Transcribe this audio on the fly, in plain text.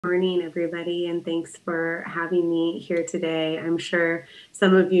Morning, everybody, and thanks for having me here today. I'm sure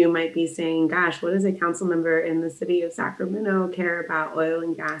some of you might be saying, gosh, what does a council member in the city of Sacramento care about oil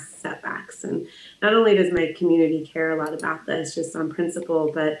and gas setbacks? And not only does my community care a lot about this just on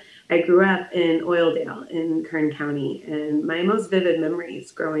principle, but I grew up in Oildale in Kern County, and my most vivid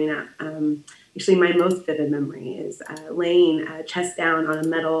memories growing up, actually my most vivid memory is laying chest down on a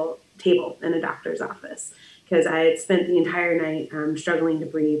metal table in a doctor's office, because I had spent the entire night struggling to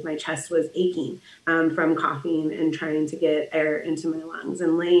breathe. My chest was aching from coughing and trying to get air into my lungs.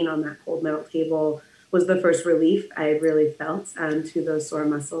 And laying on that cold metal table was the first relief I really felt to those sore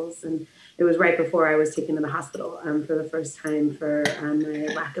muscles. And it was right before I was taken to the hospital for the first time for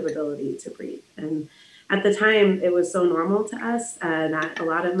my lack of ability to breathe. And at the time, it was so normal to us that a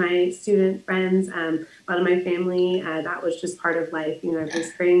lot of my student friends, a lot of my family, that was just part of life. You know, every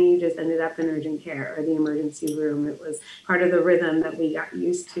spring you just ended up in urgent care or the emergency room. It was part of the rhythm that we got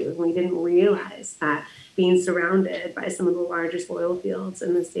used to. And we didn't realize that being surrounded by some of the largest oil fields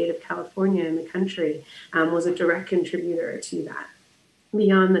in the state of California in the country was a direct contributor to that.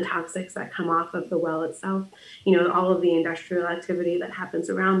 Beyond the toxics that come off of the well itself, you know, all of the industrial activity that happens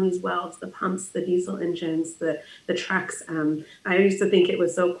around these wells, the pumps, the diesel engines, the trucks. I used to think it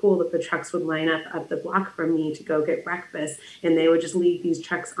was so cool that the trucks would line up the block from me to go get breakfast, and they would just leave these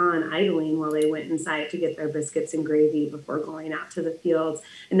trucks on idling while they went inside to get their biscuits and gravy before going out to the fields.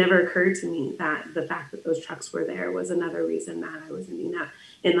 It never occurred to me that the fact that those trucks were there was another reason that I was ending up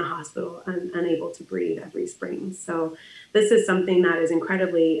in the hospital unable to breathe every spring. So this is something that is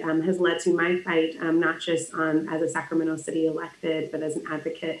incredibly has led to my fight, not just as a Sacramento City elected, but as an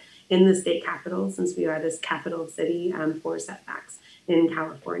advocate in the state capitol, since we are this capital city for setbacks in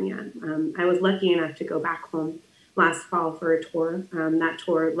California. I was lucky enough to go back home last fall for a tour. That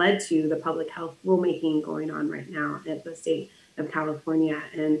tour led to the public health rulemaking going on right now at the state of California.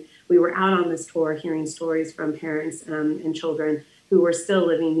 And we were out on this tour hearing stories from parents and children who were still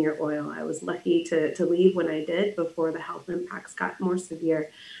living near oil. I was lucky to leave when I did before the health impacts got more severe.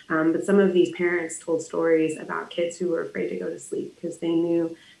 But some of these parents told stories about kids who were afraid to go to sleep because they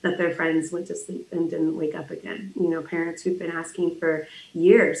knew that their friends went to sleep and didn't wake up again. You know, parents who've been asking for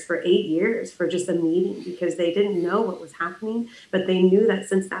years, for 8 years, for just a meeting because they didn't know what was happening, but they knew that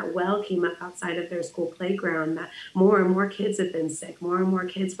since that well came up outside of their school playground, that more and more kids have been sick, more and more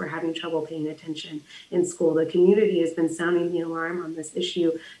kids were having trouble paying attention in school. The community has been sounding the alarm on this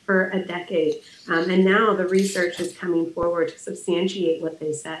issue for a decade. And now the research is coming forward to substantiate what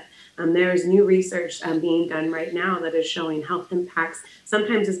they said. There's new research being done right now that is showing health impacts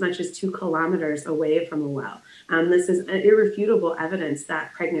sometimes as much as 2 kilometers away from a well. This is irrefutable evidence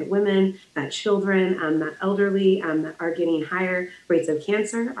that pregnant women, that children, that elderly that are getting higher rates of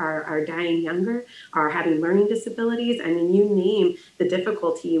cancer, are dying younger, are having learning disabilities. I mean, you name the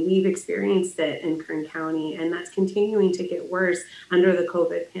difficulty, we've experienced it in Kern County, and that's continuing to get worse under the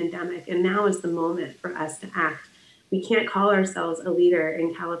COVID pandemic. And now is the moment for us to act. We can't call ourselves a leader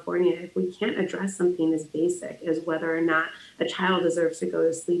in California if we can't address something as basic as whether or not a child deserves to go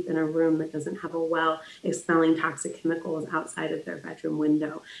to sleep in a room that doesn't have a well expelling toxic chemicals outside of their bedroom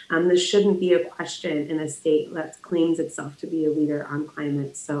window. This shouldn't be a question in a state that claims itself to be a leader on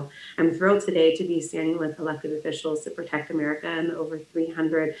climate. So I'm thrilled today to be standing with elected officials to protect America and the over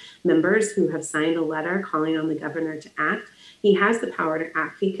 300 members who have signed a letter calling on the governor to act. He has the power to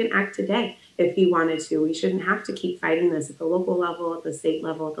act. He can act today if he wanted to. We shouldn't have to keep fighting this at the local level, at the state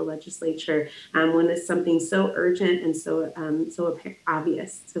level, at the legislature, when it's something so urgent and so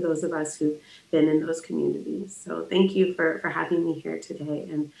obvious to those of us who've been in those communities. So thank you for having me here today,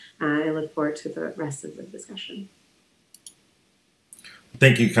 and I look forward to the rest of the discussion.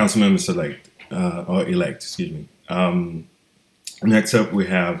 Thank you, Councilmember elect, excuse me. Next up, we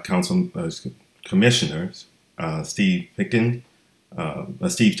have Commissioners Steve Picken,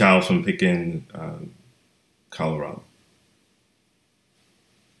 Steve Childs from Picken, Colorado.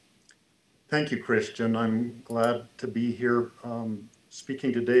 Thank you, Christian. I'm glad to be here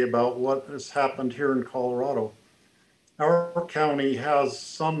speaking today about what has happened here in Colorado. Our county has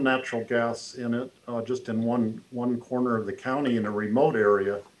some natural gas in it, just in one corner of the county in a remote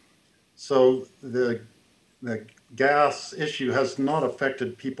area. So the gas issue has not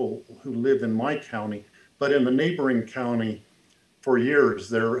affected people who live in my county, but in the neighboring county, for years,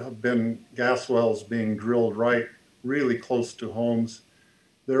 there have been gas wells being drilled really close to homes.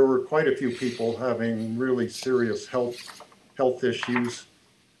 There were quite a few people having really serious health issues.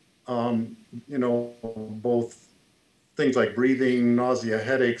 You know, both things like breathing, nausea,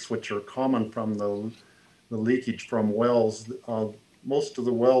 headaches, which are common from the leakage from wells. Most of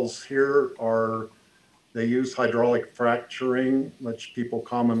the wells here are They use hydraulic fracturing, which people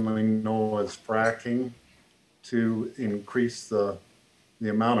commonly know as fracking, to increase the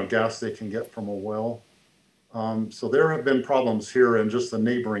amount of gas they can get from a well. So there have been problems here in just the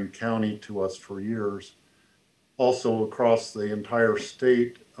neighboring county to us for years. Also across the entire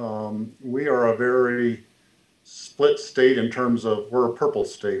state, we are a very split state in terms of, we're a purple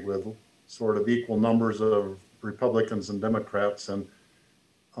state with sort of equal numbers of Republicans and Democrats. And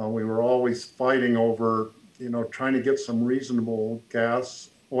we were always fighting over, trying to get some reasonable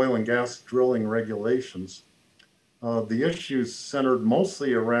oil and gas drilling regulations. The issues centered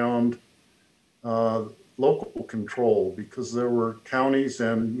mostly around local control, because there were counties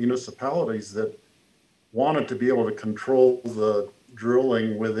and municipalities that wanted to be able to control the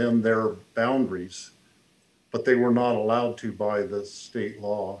drilling within their boundaries, but they were not allowed to by the state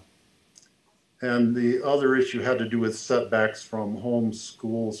law. And the other issue had to do with setbacks from homes,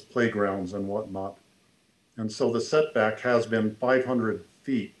 schools, playgrounds, and whatnot. And so the setback has been 500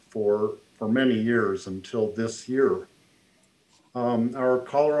 feet for many years until this year. Our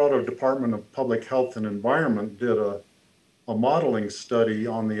Colorado Department of Public Health and Environment did a modeling study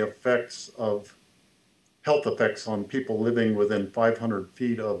on the health effects on people living within 500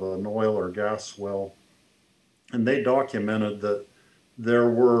 feet of an oil or gas well. And they documented that there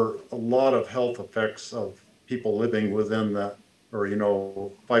were a lot of health effects of people living within that, or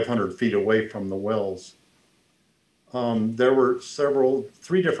 500 feet away from the wells. There were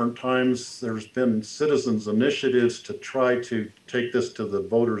three different times there's been citizens initiatives to try to take this to the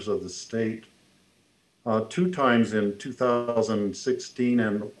voters of the state. Two times in 2016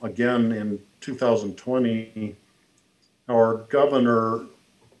 and again in 2020, our governor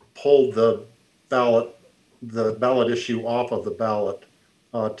pulled the ballot issue off of the ballot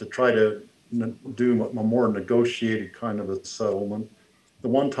to try to do a more negotiated kind of a settlement. The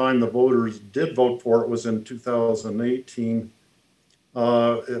one time the voters did vote for it was in 2018.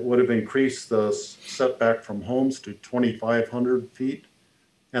 It would have increased the setback from homes to 2,500 feet,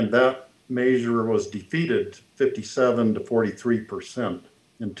 and that measure was defeated 57 to 43%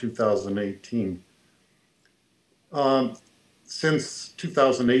 in 2018. Since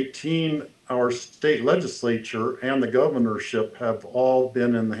 2018, our state legislature and the governorship have all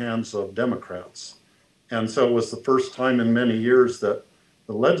been in the hands of Democrats. And so it was the first time in many years that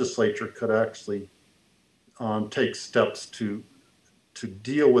the legislature could actually take steps to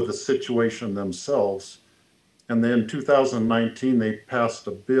deal with the situation themselves. And then in 2019, they passed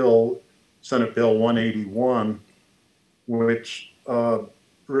a bill, Senate Bill 181, which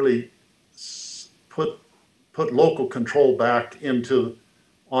really put local control back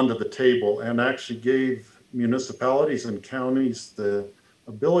onto the table, and actually gave municipalities and counties the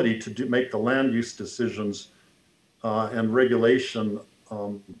ability to make the land use decisions and regulation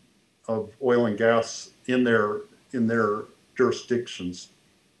of oil and gas in their jurisdictions.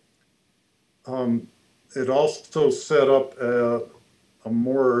 It also set up a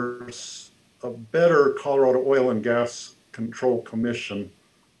better Colorado Oil and Gas Control Commission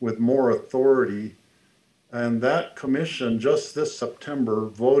with more authority. And that commission just this September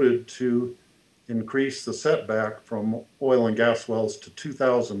voted to increase the setback from oil and gas wells to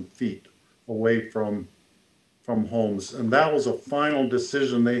 2,000 feet away from homes. And that was a final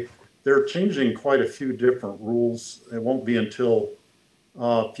decision. They're changing quite a few different rules. It won't be until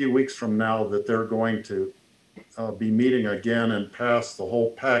a few weeks from now that they're going to be meeting again and pass the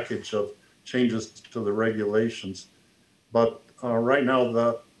whole package of changes to the regulations. But right now,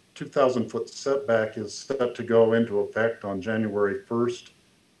 the 2,000-foot setback is set to go into effect on January 1st.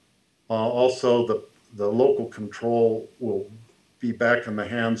 Also, the local control will be back in the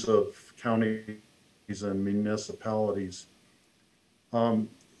hands of counties and municipalities.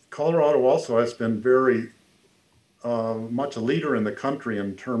 Colorado also has been very much a leader in the country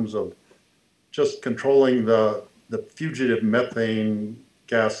in terms of just controlling the fugitive methane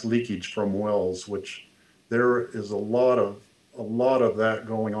gas leakage from wells, which there is a lot of that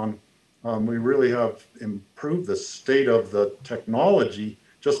going on. We really have improved the state of the technology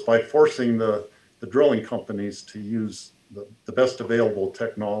just by forcing the drilling companies to use the best available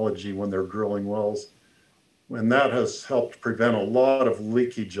technology when they're drilling wells. And that has helped prevent a lot of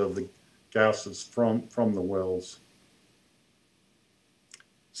leakage of the gases from the wells.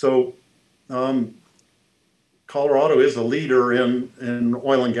 So Colorado is a leader in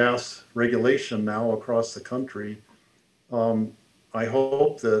oil and gas regulation now across the country. I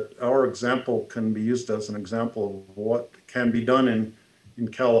hope that our example can be used as an example of what can be done in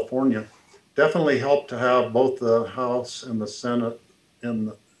California. Definitely help to have both the House and the Senate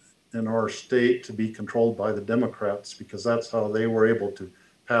in our state to be controlled by the Democrats, because that's how they were able to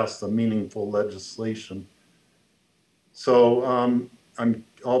pass the meaningful legislation. So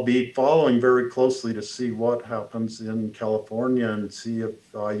I'll be following very closely to see what happens in California and see if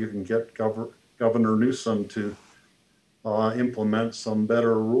you can get Governor Newsom to implement some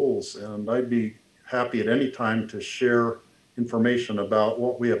better rules. And I'd be happy at any time to share information about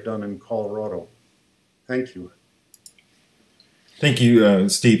what we have done in Colorado. Thank you. Thank you,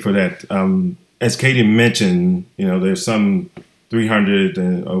 Steve, for that. As Katie mentioned, there's some 300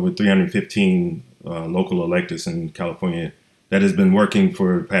 and over 315 local electeds in California that has been working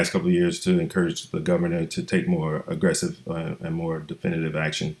for the past couple of years to encourage the governor to take more aggressive and more definitive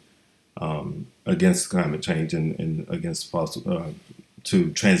action against climate change and against fossil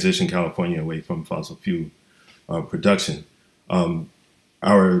to transition California away from fossil fuel production.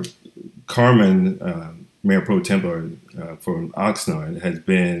 Our Carmen, Mayor Pro Tem for Oxnard, has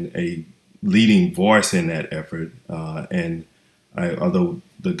been a leading voice in that effort. Although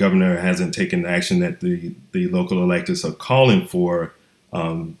the governor hasn't taken the action that the local electeds are calling for,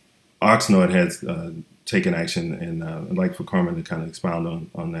 Oxnard has taken action, and I'd like for Carmen to kind of expound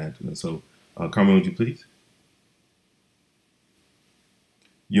on that. So, Carmen, would you please?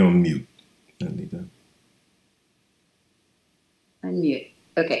 You're on mute, Anita. Unmute.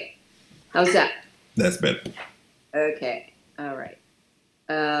 Okay. How's that? That's better. Okay. All right.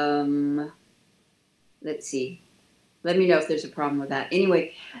 Let's see. Let me know if there's a problem with that.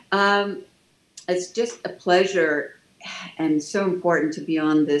 Anyway, it's just a pleasure and so important to be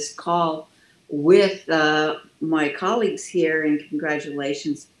on this call with my colleagues here, and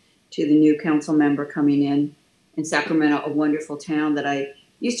congratulations to the new council member coming in Sacramento, a wonderful town that I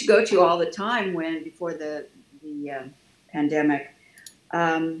used to go to all the time before the pandemic.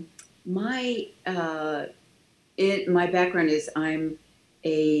 My background is I'm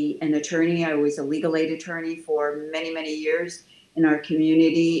an attorney. I was a legal aid attorney for many, many years in our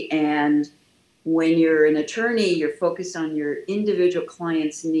community. And when you're an attorney, you're focused on your individual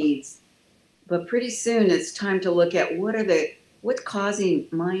client's needs. But pretty soon it's time to look at what's causing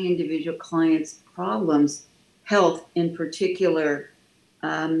my individual client's problems, health in particular.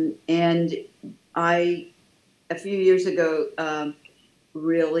 And I, a few years ago,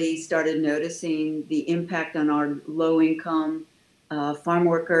 really started noticing the impact on our low-income farm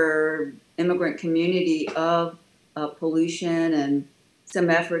worker, immigrant community of pollution, and some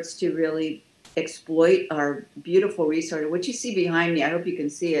efforts to really exploit our beautiful resource. What you see behind me, I hope you can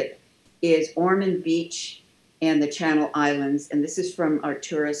see it, is Ormond Beach and the Channel Islands. And this is from our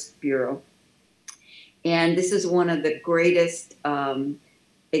Tourist Bureau. And this is one of the greatest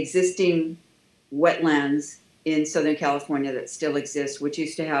existing wetlands in Southern California that still exists, which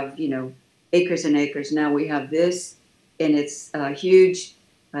used to have, acres and acres. Now we have this, and it's a huge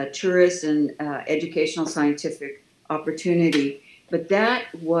tourist and educational scientific opportunity. But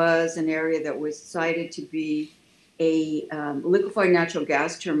that was an area that was cited to be a liquefied natural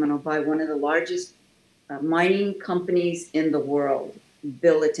gas terminal by one of the largest mining companies in the world,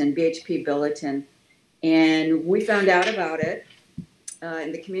 BHP Billiton. And we found out about it,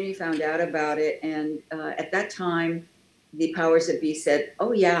 and the community found out about it. And at that time, the powers that be said,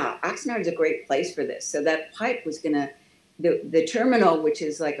 oh yeah, Oxnard is a great place for this. So that pipe was gonna, the terminal, which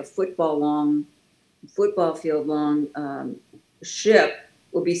is like a football field long ship,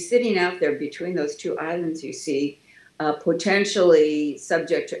 will be sitting out there between those two islands you see, potentially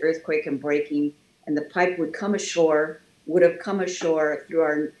subject to earthquake and breaking. And the pipe would have come ashore through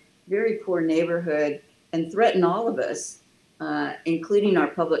our very poor neighborhood and threaten all of us, including our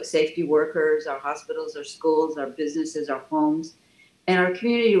public safety workers, our hospitals, our schools, our businesses, our homes. And our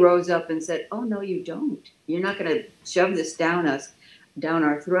community rose up and said, oh, no, you don't. You're not going to shove this down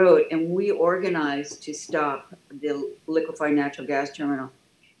our throat. And we organized to stop the liquefied natural gas terminal.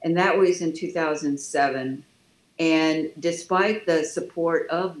 And that was in 2007. And despite the support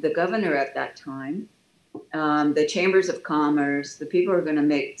of the governor at that time, the chambers of commerce, the people who are going to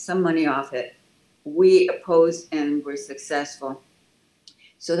make some money off it, we opposed and were successful.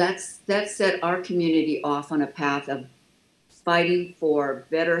 So that set our community off on a path of fighting for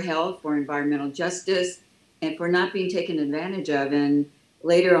better health, for environmental justice, and for not being taken advantage of. And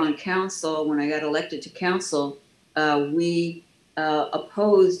later on council, when I got elected to council, we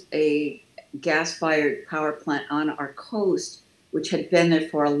opposed a gas-fired power plant on our coast, which had been there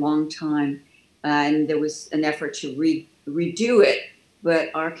for a long time. And there was an effort to redo it.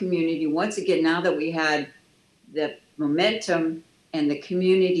 But our community, once again, now that we had the momentum and the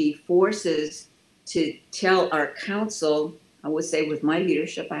community forces to tell our council, I would say with my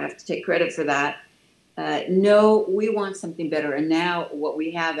leadership, I have to take credit for that, no, we want something better. And now what we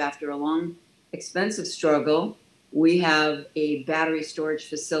have after a long, expensive struggle We have a battery storage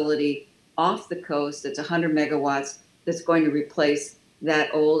facility off the coast that's 100 megawatts that's going to replace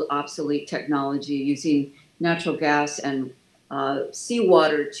that old obsolete technology using natural gas and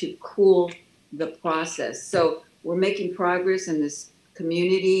seawater to cool the process. So we're making progress in this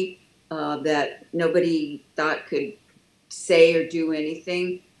community that nobody thought could say or do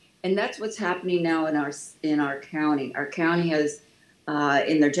anything. And that's what's happening now in our county. Our county has,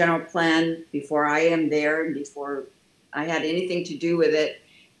 in their general plan, before I am there and before I had anything to do with it,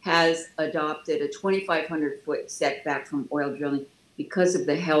 has adopted a 2,500-foot setback from oil drilling because of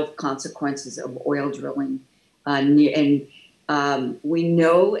the health consequences of oil drilling. We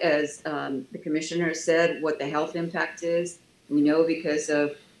know, as the commissioner said, what the health impact is. We know because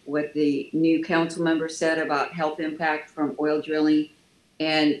of what the new council member said about health impact from oil drilling.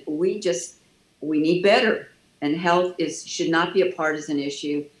 And we need better. And health should not be a partisan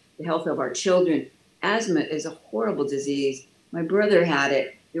issue. The health of our children. Asthma is a horrible disease. My brother had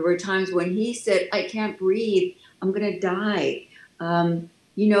it. There were times when he said, I can't breathe, I'm gonna die.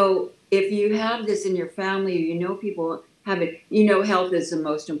 If you have this in your family, or you know people have it, health is the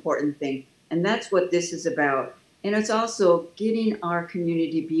most important thing. And that's what this is about. And it's also getting our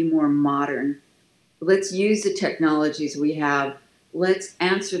community to be more modern. Let's use the technologies we have. Let's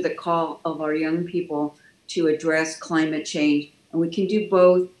answer the call of our young people to address climate change. And we can do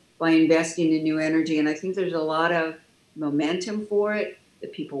both by investing in new energy. And I think there's a lot of momentum for it. The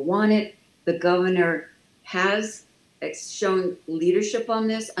people want it. The governor has shown leadership on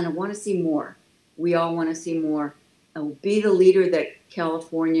this, and I want to see more. We all want to see more. And be the leader that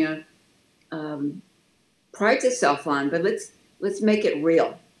California prides itself on. But let's make it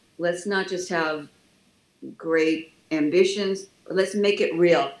real. Let's not just have great ambitions, but let's make it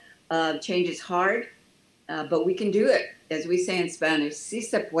real. Change is hard, but we can do it. As we say in Spanish, sí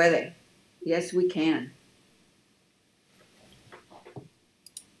se puede. Yes, we can.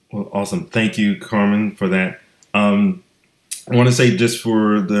 Well, awesome. Thank you, Carmen, for that. I want to say, just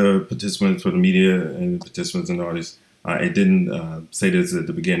for the participants, for the media and the participants in the audience, I didn't say this at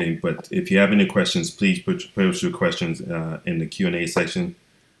the beginning, but if you have any questions, please post your questions in the Q&A section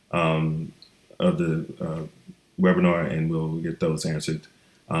of the webinar, and we'll get those answered.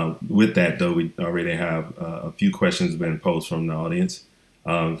 With that, though, we already have a few questions been posed from the audience.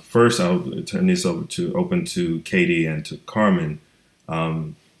 First, I'll turn this open to Katie and to Carmen.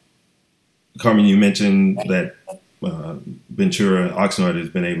 Carmen, you mentioned that Ventura Oxnard has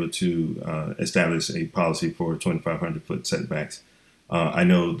been able to establish a policy for 2,500-foot setbacks. I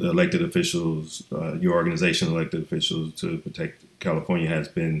know the elected officials, your organization, elected officials to protect California, has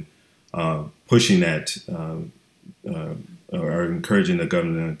been pushing that or encouraging the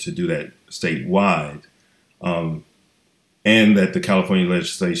governor to do that statewide, and that the California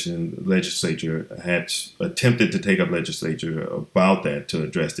legislature had attempted to take up legislature about that to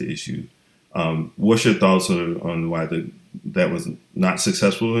address the issue. What's your thoughts on why that was not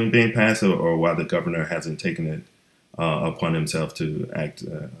successful in being passed, or why the governor hasn't taken it upon himself to act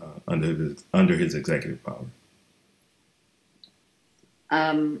under his executive power?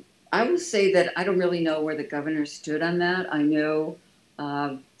 I will say that I don't really know where the governor stood on that. I know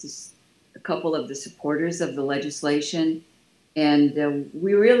just a couple of the supporters of the legislation, and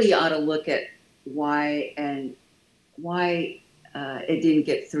we really ought to look at why it didn't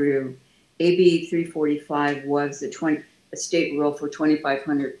get through. AB 345 was a state rule for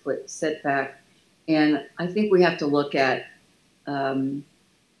 2,500-foot setback, and I think we have to look at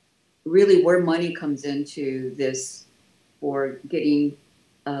really where money comes into this for getting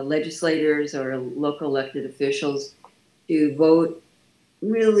legislators or local elected officials to vote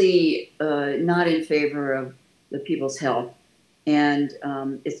really not in favor of the people's health. And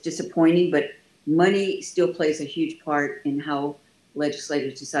it's disappointing, but money still plays a huge part in how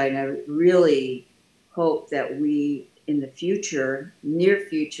legislators decide. And I really hope that we, in the future, near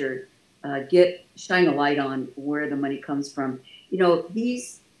future, shine a light on where the money comes from. The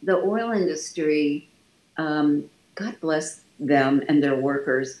oil industry, God bless them and their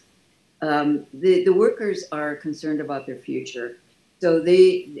workers. The workers are concerned about their future. So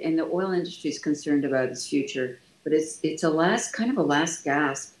the oil industry is concerned about its future, but it's a last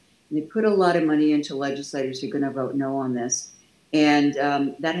gasp. And they put a lot of money into legislators who are going to vote no on this. And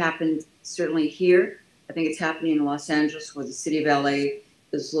that happened certainly here. I think it's happening in Los Angeles, where the city of LA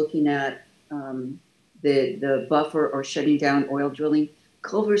is looking at the buffer or shutting down oil drilling.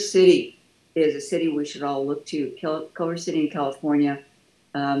 Culver City is a city we should all look to. Culver City in California,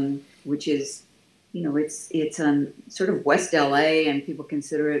 which is, it's sort of West LA, and people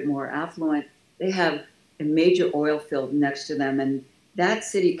consider it more affluent. They have a major oil field next to them, and that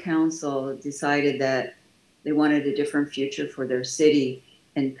city council decided that They wanted a different future for their city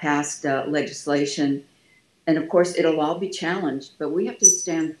and passed legislation. And of course, it'll all be challenged, but we have to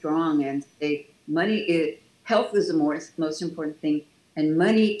stand strong and say health is the most important thing. And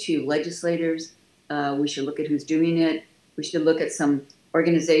money to legislators, we should look at who's doing it. We should look at some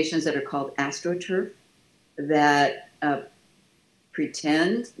organizations that are called AstroTurf that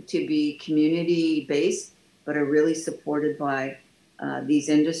pretend to be community-based, but are really supported by these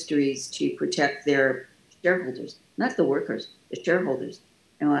industries to protect their shareholders, not the workers, the shareholders.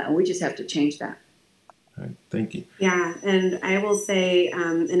 And we just have to change that. All right, thank you. Yeah, and I will say,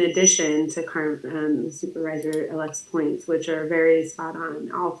 in addition to Supervisor-elect's points, which are very spot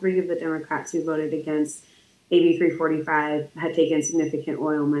on, all three of the Democrats who voted against AB 345 had taken significant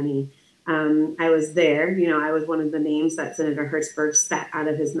oil money. I was there, I was one of the names that Senator Hertzberg spat out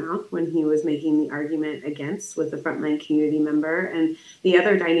of his mouth when he was making the argument against with the frontline community member. And the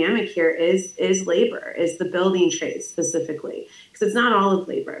other dynamic here is labor, is the building trades specifically, because it's not all of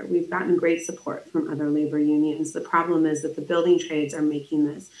labor. We've gotten great support from other labor unions. The problem is that the building trades are making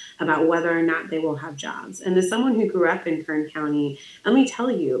this about whether or not they will have jobs. And as someone who grew up in Kern County, let me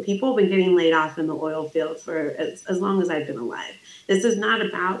tell you, people have been getting laid off in the oil field for as long as I've been alive. This is not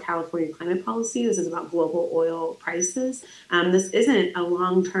about California climate policy. This is about global oil prices. This isn't a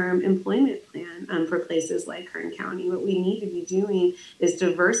long-term employment plan for places like Kern County. What we need to be doing is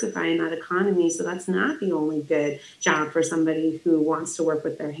diversifying that economy, so that's not the only good job for somebody who wants to work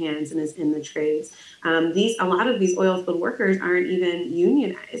with their hands and is in the trades. A lot of these oil field workers aren't even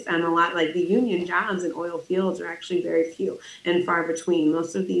unionized, and the union jobs in oil fields are actually very few and far between.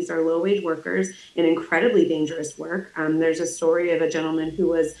 Most of these are low-wage workers in incredibly dangerous work. There's a story of a gentleman who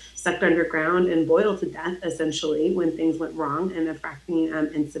was sucked underground and boiled to death, essentially, when things went wrong in a fracking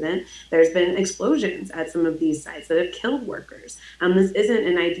incident. There's been explosions at some of these sites that have killed workers. This isn't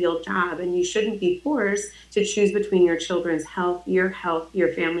an ideal job, and you shouldn't be forced to choose between your children's health, your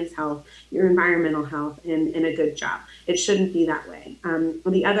family's health, your environmental health, and a good job. It shouldn't be that way.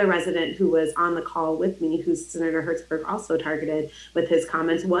 The other resident who was on the call with me, who Senator Hertzberg also targeted with his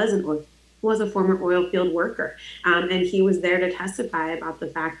comments, was a former oil field worker. And he was there to testify about the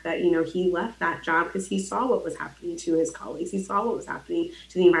fact that, he left that job because he saw what was happening to his colleagues. He saw what was happening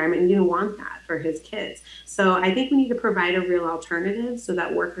to the environment, and he didn't want that for his kids. So I think we need to provide a real alternative so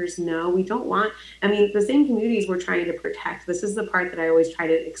that workers know we don't want, the same communities we're trying to protect. This is the part that I always try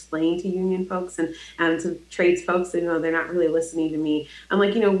to explain to union folks and to trades folks, they're not really listening to me. I'm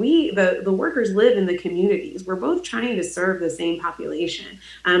like, the workers live in the communities. We're both trying to serve the same population.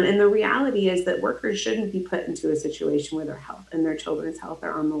 And the reality is that workers shouldn't be put into a situation where their health and their children's health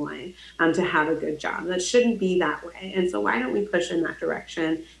are on the line to have a good job. That shouldn't be that way. And so why don't we push in that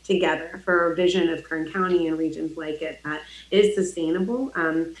direction together for a vision of Kern County and regions like it that is sustainable?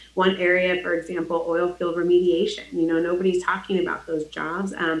 One area, for example, oil field remediation. Nobody's talking about those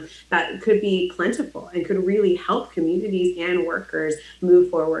jobs that could be plentiful and could really help communities and workers move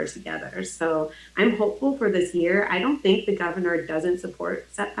forward together. So I'm hopeful for this year. I don't think the governor doesn't support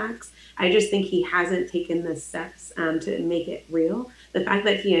setbacks. I just think he hasn't taken the steps to make it real. The fact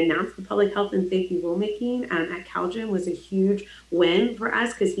that he announced the public health and safety rulemaking at CalGEM was a huge win for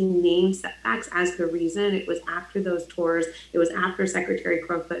us because he named setbacks as the reason. It was after those tours. It was after Secretary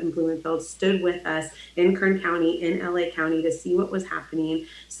Crowfoot and Blumenfeld stood with us in Kern County, in LA County to see what was happening.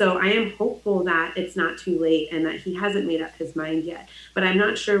 So I am hopeful that it's not too late and that he hasn't made up his mind yet. But I'm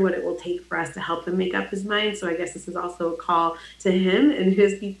not sure what it will take for us to help him make up his mind. So I guess this is also a call to him and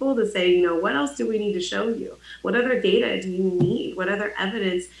his people to say, what else do we need to show you? What other data do you need? What other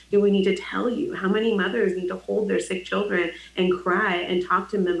evidence do we need to tell you? How many mothers need to hold their sick children and cry and talk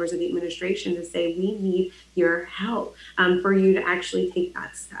to members of the administration to say, we need your help for you to actually take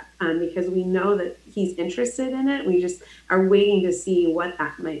that step? Because we know that he's interested in it. We just are waiting to see what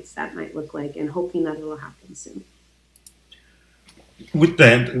that might look like and hoping that it will happen soon. With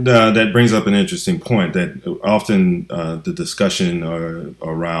that, that brings up an interesting point that often the discussion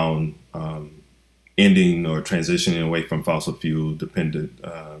around ending or transitioning away from fossil fuel dependent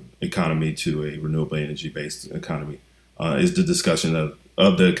economy to a renewable energy based economy is the discussion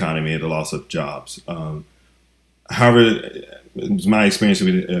of the economy and the loss of jobs. However, it's my experience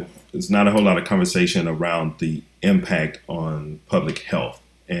with it, there's not a whole lot of conversation around the impact on public health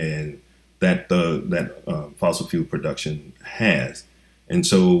and that fossil fuel production has. And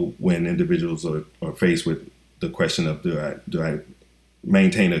so when individuals are faced with the question of do I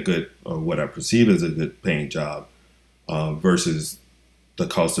maintain a good or what I perceive as a good paying job versus the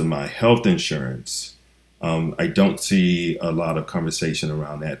cost of my health insurance, I don't see a lot of conversation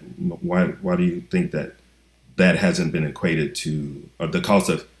around that. Why do you think that hasn't been equated to the cost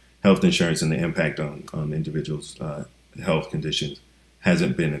of health insurance and the impact on individuals' health conditions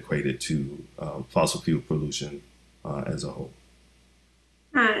hasn't been equated to fossil fuel pollution as a whole.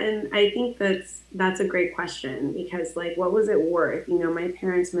 Yeah, and I think that's a great question because, like, what was it worth? You know, my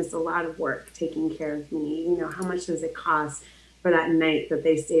parents missed a lot of work taking care of me. You know, how much does it cost for that night that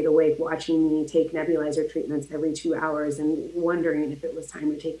they stayed awake watching me take nebulizer treatments every 2 hours and wondering if it was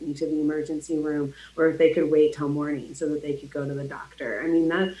time to take me to the emergency room or if they could wait till morning so that they could go to the doctor? I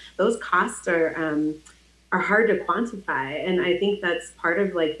mean, those costs are hard to quantify, and I think that's part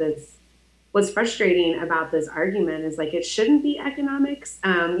of like this. What's frustrating about this argument is like it shouldn't be economics.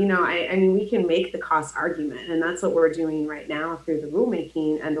 You know, I mean, we can make the cost argument, and that's what we're doing right now through the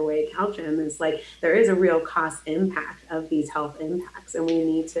rulemaking and the way CalGEM is like there is a real cost impact of these health impacts, and we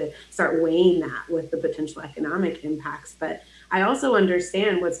need to start weighing that with the potential economic impacts. But I also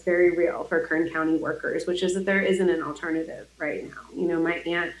understand what's very real for Kern County workers, which is that there isn't an alternative right now. You know, my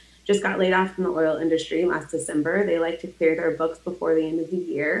aunt just got laid off from the oil industry last December. They like to clear their books before the end of the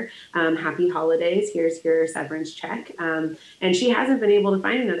year. Happy holidays. Here's your severance check. And she hasn't been able to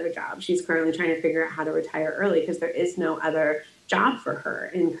find another job. She's currently trying to figure out how to retire early because there is no other job for her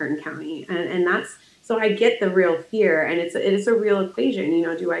in Kern County. And that's, so I get the real fear, and it is a real equation. You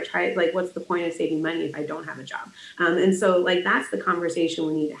know, do I try, like, what's the point of saving money if I don't have a job? And so, like, that's the conversation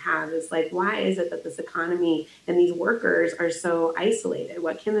we need to have is, like, why is it that this economy and these workers are so isolated?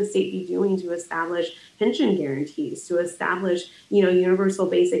 What can the state be doing to establish pension guarantees, to establish, you know, universal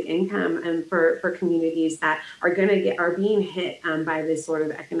basic income and for communities that are being hit by this sort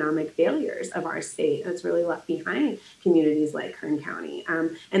of economic failures of our state that's really left behind communities like Kern County.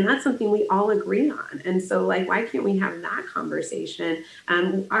 And that's something we all agree on. And so, like, why can't we have that conversation?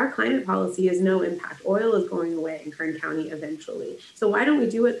 Our climate policy has no impact. Oil is going away in Kern County eventually. So why don't we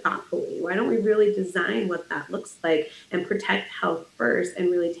do it thoughtfully? Why don't we really design what that looks like and protect health first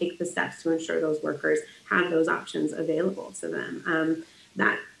and really take the steps to ensure those workers have those options available to them?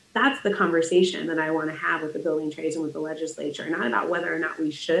 That's the conversation that I want to have with the building trades and with the legislature, not about whether or not we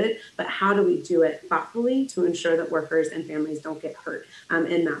should, but how do we do it thoughtfully to ensure that workers and families don't get hurt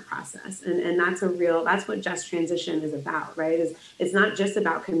in that process. And that's what just transition is about, right? It's not just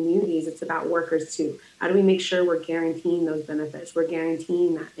about communities, it's about workers too. How do we make sure we're guaranteeing those benefits? We're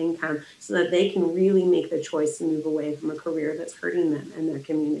guaranteeing that income so that they can really make the choice to move away from a career that's hurting them and their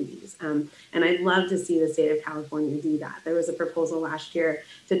communities. And I'd love to see the state of California do that. There was a proposal last year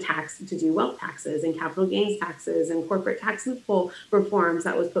to do wealth taxes and capital gains taxes and corporate tax loophole reforms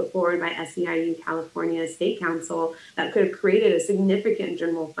that was put forward by SEIU California State Council that could have created a significant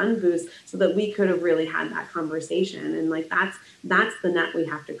general fund boost so that we could have really had that conversation. And like that's the nut we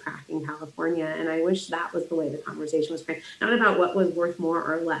have to crack in California. And I wish that was the way the conversation was framed, not about what was worth more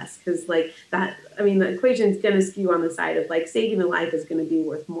or less, because like that, I mean, the equation is going to skew on the side of like saving a life is going to be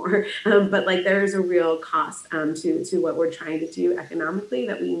worth more. But like there is a real cost to what we're trying to do economically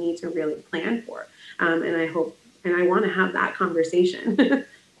that we need to really plan for. And I hope, and I want to have that conversation.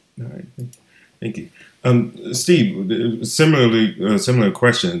 All right. Thank you. Steve, similar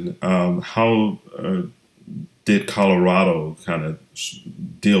question. How did Colorado kind of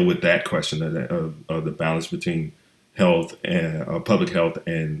deal with that question of the balance between health and public health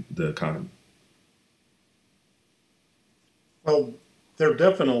and the economy? Well, there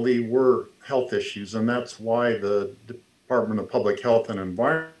definitely were health issues, and that's why the Department of Public Health and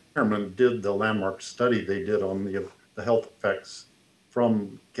Environment did the landmark study they did on the health effects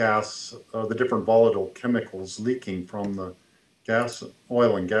from gas, the different volatile chemicals leaking from the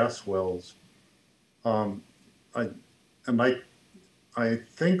oil and gas wells. I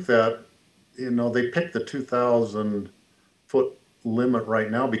think that, you know, they picked the 2,000-foot limit right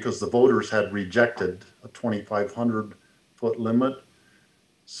now because the voters had rejected a 2,500-foot limit.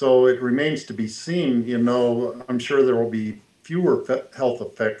 So it remains to be seen. You know, I'm sure there will be fewer health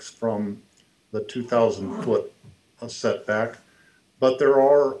effects from the 2,000-foot setback, but there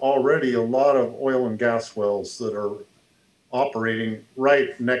are already a lot of oil and gas wells that are operating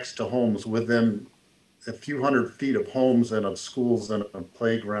right next to homes, within a few hundred feet of homes and of schools and of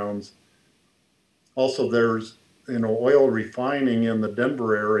playgrounds. Also, there's, you know, oil refining in the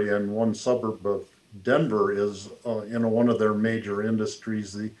Denver area, and one suburb of Denver is, you know, one of their major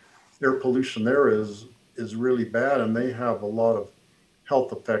industries. The air pollution there is really bad, and they have a lot of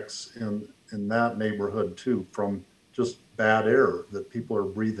health effects in that neighborhood too, from just bad air that people are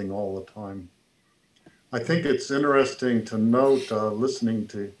breathing all the time. I think it's interesting to note, listening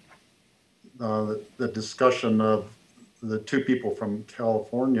to the discussion of the two people from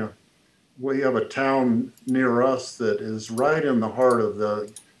California. We have a town near us that is right in the heart of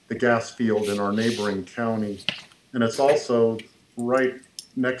the gas field in our neighboring county. And it's also right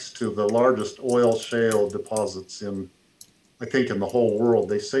next to the largest oil shale deposits I think, in the whole world.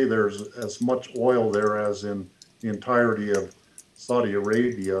 They say there's as much oil there as in the entirety of Saudi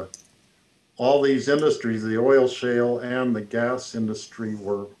Arabia. All these industries, the oil shale and the gas industry,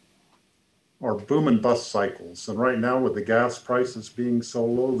 are boom and bust cycles. And right now, with the gas prices being so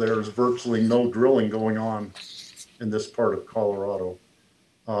low, there's virtually no drilling going on in this part of Colorado.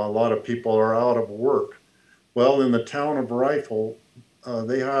 A lot of people are out of work. Well, in the town of Rifle,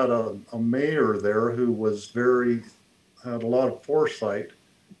 they had a mayor there who had a lot of foresight.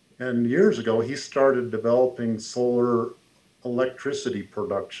 And years ago, he started developing solar electricity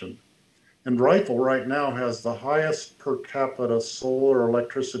production. And Rifle right now has the highest per capita solar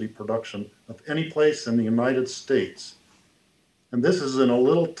electricity production of any place in the United States. And this is in a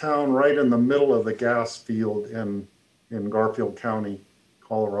little town right in the middle of the gas field in Garfield County,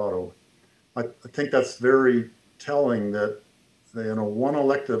 Colorado. I think that's very telling that one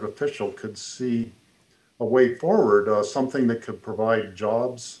elected official could see a way forward, something that could provide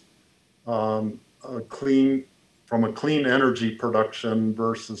jobs, from a clean energy production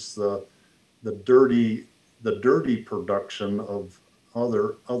versus the dirty production of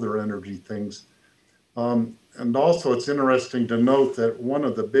other energy things. And also, it's interesting to note that one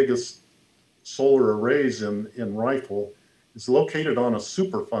of the biggest solar arrays in Rifle is located on a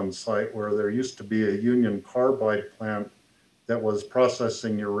Superfund site where there used to be a Union Carbide plant that was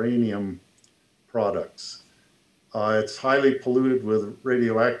processing uranium products. It's highly polluted with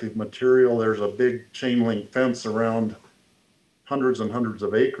radioactive material. There's a big chain link fence around hundreds and hundreds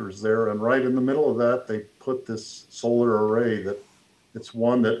of acres there, and right in the middle of that, they put this solar array it's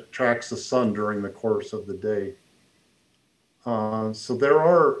one that tracks the sun during the course of the day. So there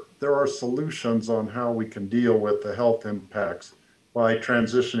are solutions on how we can deal with the health impacts by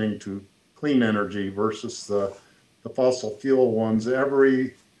transitioning to clean energy versus the fossil fuel ones.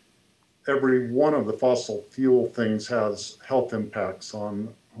 Every one of the fossil fuel things has health impacts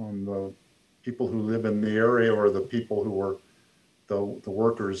on the people who live in the area or the people who are the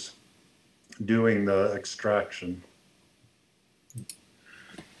workers doing the extraction.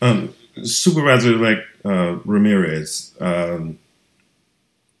 Supervisor-elect Ramirez,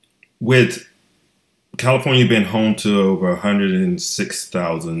 with California being home to over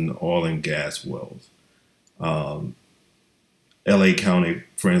 106,000 oil and gas wells, LA County,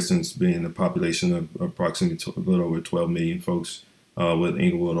 for instance, being a population of approximately a little over 12 million folks, with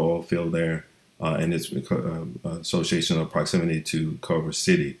Inglewood oil field there, and its association of proximity to Culver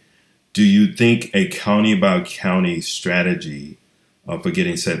City. Do you think a county-by-county strategy for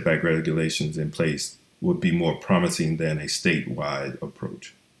getting setback regulations in place would be more promising than a statewide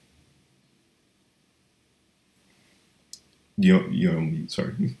approach? You're on mute,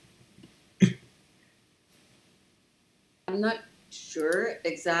 sorry. I'm not sure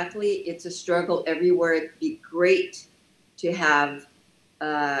exactly. It's a struggle everywhere. It'd be great to have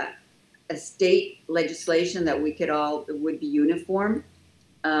a state legislation that would be uniform.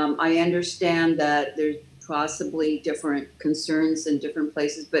 I understand that there's possibly different concerns in different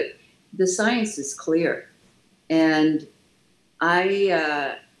places, but the science is clear. And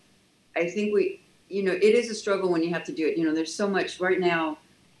I think it is a struggle when you have to do it. There's so much right now.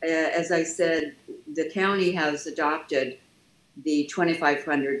 As I said, the county has adopted the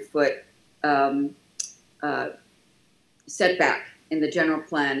 2,500 foot setback in the general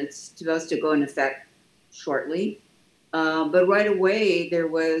plan. It's supposed to go in effect shortly. But right away,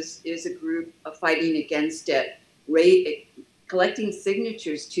 there is a group fighting against it, collecting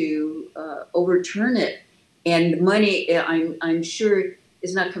signatures to overturn it. And money, I'm sure,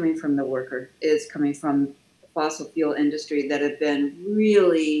 is not coming from the worker. It's coming from the fossil fuel industry that have been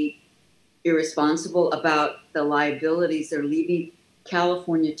really irresponsible about the liabilities they're leaving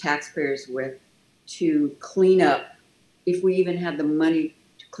California taxpayers with to clean up, if we even have the money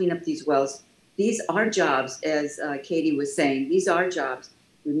to clean up these wells. These are jobs, as Katie was saying, these are jobs,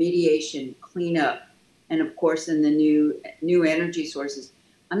 remediation, cleanup, and of course in the new energy sources.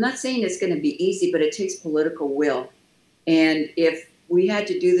 I'm not saying it's going to be easy, but it takes political will. And if we had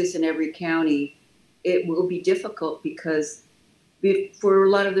to do this in every county, it will be difficult because for a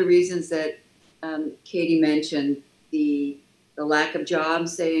lot of the reasons that Katie mentioned, the lack of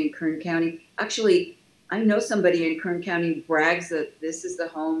jobs, say in Kern County. Actually, I know somebody in Kern County brags that this is the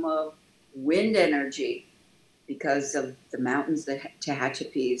home of wind energy because of the mountains, the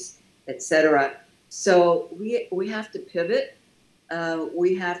Tehachapi's, etc. So we have to pivot.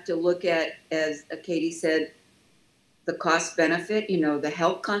 We have to look at, as Katie said, the cost benefit, the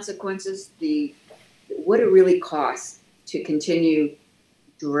health consequences, what it really costs to continue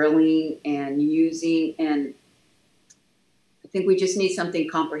drilling and using, and the think we just need something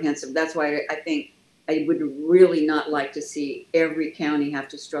comprehensive. That's why I think I would really not like to see every county have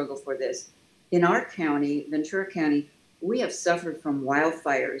to struggle for this. In our county, Ventura County, we have suffered from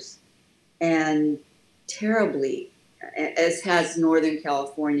wildfires, and terribly, as has Northern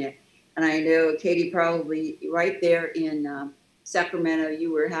California. And I know, Katie, probably right there in Sacramento,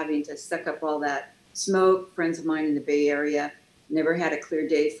 you were having to suck up all that smoke. Friends of mine in the Bay Area never had a clear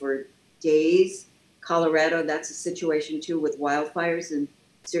day for days. Colorado, that's a situation too with wildfires in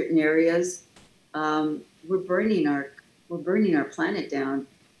certain areas. We're burning our planet down,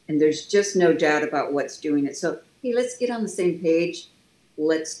 and there's just no doubt about what's doing it. So, hey, let's get on the same page.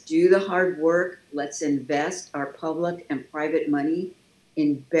 Let's do the hard work. Let's invest our public and private money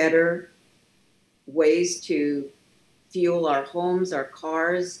in better ways to fuel our homes, our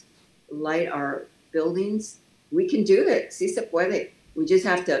cars, light our buildings. We can do it. Si se puede. We just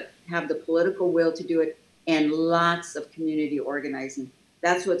have to have the political will to do it, and lots of community organizing.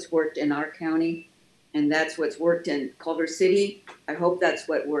 That's what's worked in our county, and that's what's worked in Culver City. I hope that's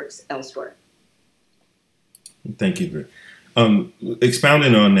what works elsewhere. Thank you.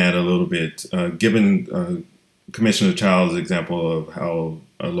 Expounding on that a little bit, given Commissioner Child's example of how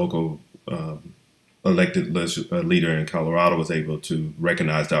a local elected leader in Colorado was able to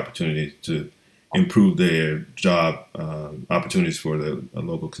recognize the opportunity to improve their job opportunities for the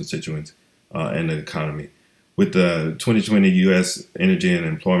local constituents and the economy. With the 2020 U.S. energy and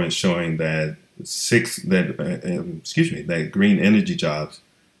employment showing that that green energy jobs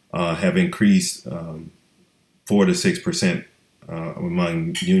have increased 4 to 6%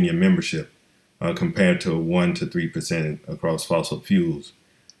 among union membership compared to 1 to 3% across fossil fuels.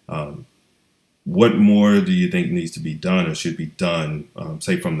 What more do you think needs to be done or should be done,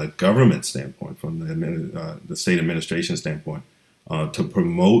 say from the government standpoint, from the state administration standpoint, to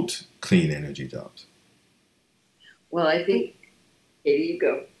promote clean energy jobs? Well, I think, Katie, you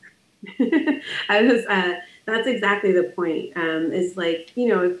go. That's exactly the point. It's like,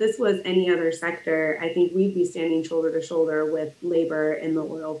 if this was any other sector, I think we'd be standing shoulder to shoulder with labor in the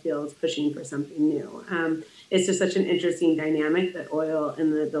oil fields pushing for something new. It's just such an interesting dynamic that oil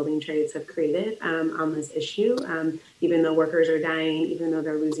and the building trades have created on this issue. Even though workers are dying, even though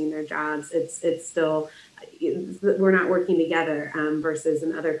they're losing their jobs, it's still, we're not working together versus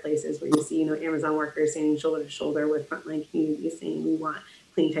in other places where you see, Amazon workers standing shoulder to shoulder with frontline communities saying we want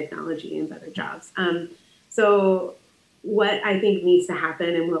clean technology and better jobs. So what I think needs to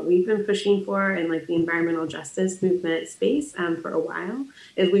happen and what we've been pushing for in like the environmental justice movement space for a while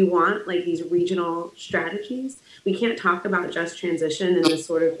is we want like these regional strategies. We can't talk about just transition in this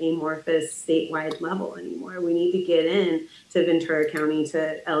sort of amorphous statewide level anymore. We need to get in to Ventura County,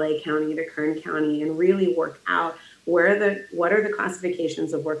 to LA County, to Kern County, and really work out what are the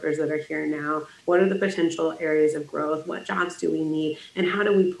classifications of workers that are here now? What are the potential areas of growth? What jobs do we need? And how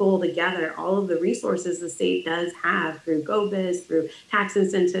do we pull together all of the resources the state does have through GoBiz, through tax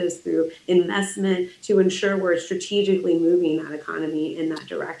incentives, through investment to ensure we're strategically moving that economy in that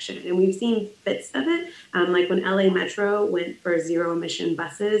direction? And we've seen bits of it. Like when LA Metro went for zero emission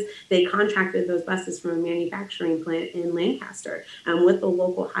buses, they contracted those buses from a manufacturing plant in Lancaster with the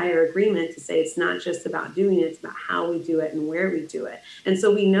local hire agreement to say it's not just about doing it, it's about how we do it and where we do it. And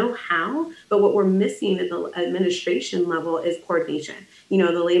so we know how, but what we're missing at the administration level is coordination.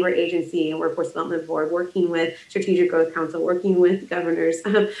 The labor agency and workforce development board working with strategic growth council, working with the governor's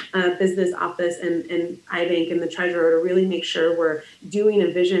business office and IBank and the treasurer to really make sure we're doing a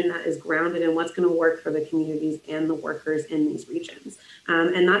vision that is grounded in what's going to work for the communities and the workers in these regions.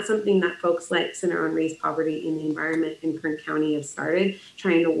 And that's something that folks like Center on Race, Poverty, and the Environment in Kern County have started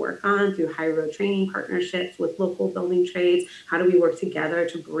trying to work on through high road training partnerships with local building trades. How do we work together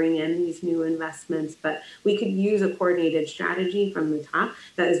to bring in these new investments? But we could use a coordinated strategy from the top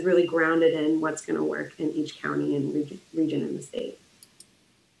that is really grounded in what's going to work in each county and region in the state.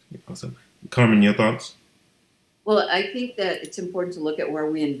 Awesome. Carmen, your thoughts? Well, I think that it's important to look at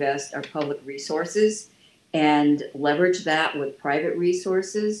where we invest our public resources and leverage that with private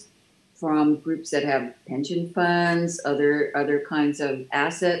resources from groups that have pension funds, other kinds of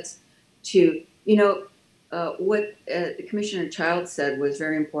assets to, what Commissioner Child said was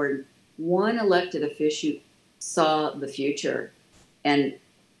very important. One elected official saw the future and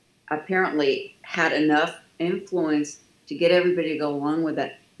apparently had enough influence to get everybody to go along with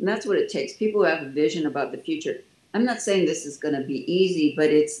that. And that's what it takes. People who have a vision about the future. I'm not saying this is going to be easy, but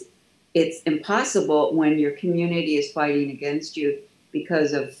it's impossible when your community is fighting against you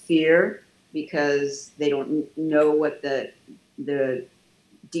because of fear, because they don't know what the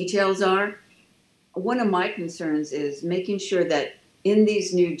details are. One of my concerns is making sure that in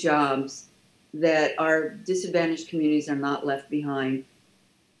these new jobs, that our disadvantaged communities are not left behind.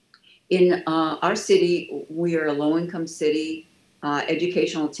 In our city, we are a low-income city.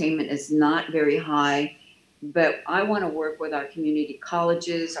 Educational attainment is not very high, but I want to work with our community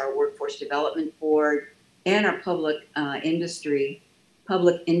colleges, our workforce development board, and our public industries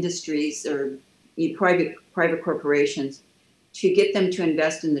or private corporations to get them to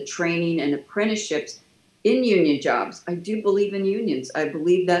invest in the training and apprenticeships in union jobs. I do believe in unions. I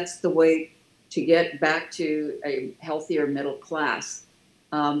believe that's the way to get back to a healthier middle class,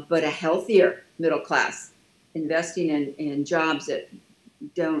 but a healthier middle class, investing in jobs that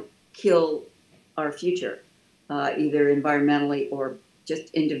don't kill our future, either environmentally or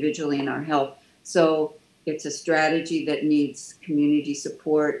just individually in our health. So it's a strategy that needs community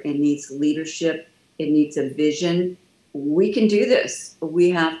support, it needs leadership, it needs a vision. We can do this.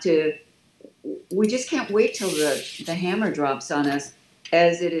 We just can't wait till the hammer drops on us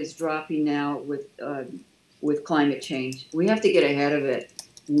as it is dropping now with climate change. We have to get ahead of it.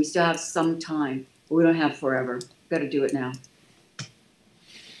 We still have some time. We don't have forever. We've got to do it now.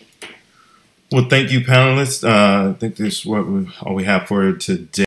 Well, thank you, panelists. I think this is all we have for today.